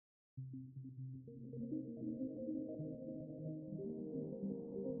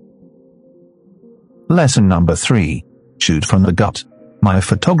Lesson number 3. Shoot from the gut. My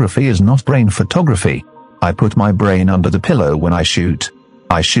photography is not brain photography. I put my brain under the pillow when I shoot.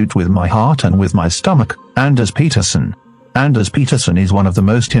 I shoot with my heart and with my stomach, Anders Peterson. Anders Peterson is one of the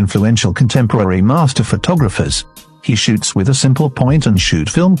most influential contemporary master photographers. He shoots with a simple point-and-shoot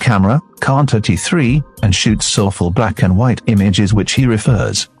film camera, Contax T3, and shoots soulful black and white images which he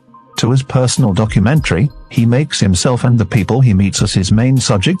refers to as personal documentary. He makes himself and the people he meets as his main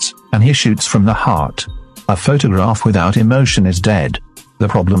subjects, and he shoots from the heart. A photograph without emotion is dead. The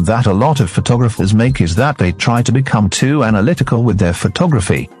problem that a lot of photographers make is that they try to become too analytical with their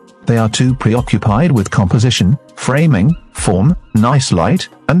photography. They are too preoccupied with composition, framing, form, nice light,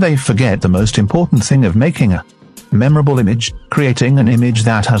 and they forget the most important thing of making a memorable image, creating an image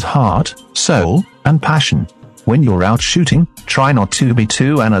that has heart, soul, and passion. When you're out shooting, try not to be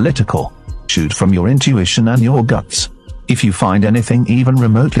too analytical. Shoot from your intuition and your guts. If you find anything even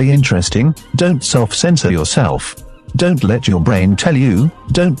remotely interesting, don't self-censor yourself. Don't let your brain tell you,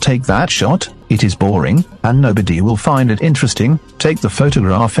 don't take that shot, it is boring, and nobody will find it interesting. Take the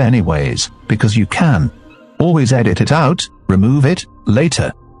photograph anyways, because you can. Always edit it out, remove it,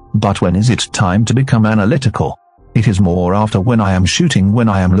 later. But when is it time to become analytical? It is more after when I am shooting, when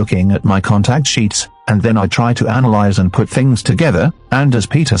I am looking at my contact sheets, and then I try to analyze and put things together. Anders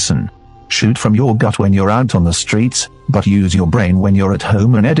Peterson. Shoot from your gut when you're out on the streets, but use your brain when you're at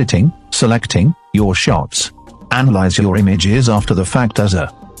home and editing, selecting your shots. Analyze your images after the fact as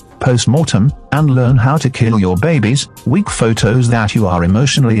a post-mortem, and learn how to kill your babies, weak photos that you are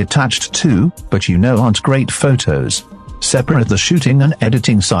emotionally attached to, but you know aren't great photos. Separate the shooting and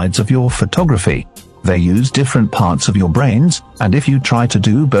editing sides of your photography. They use different parts of your brains, and if you try to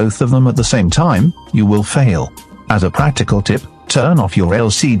do both of them at the same time, you will fail. As a practical tip, turn off your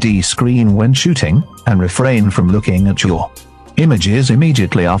LCD screen when shooting, and refrain from looking at your images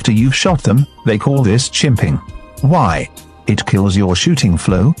immediately after you've shot them. They call this chimping. Why? It kills your shooting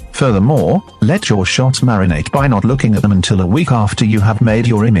flow. Furthermore, let your shots marinate by not looking at them until a week after you have made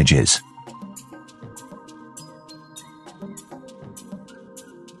your images.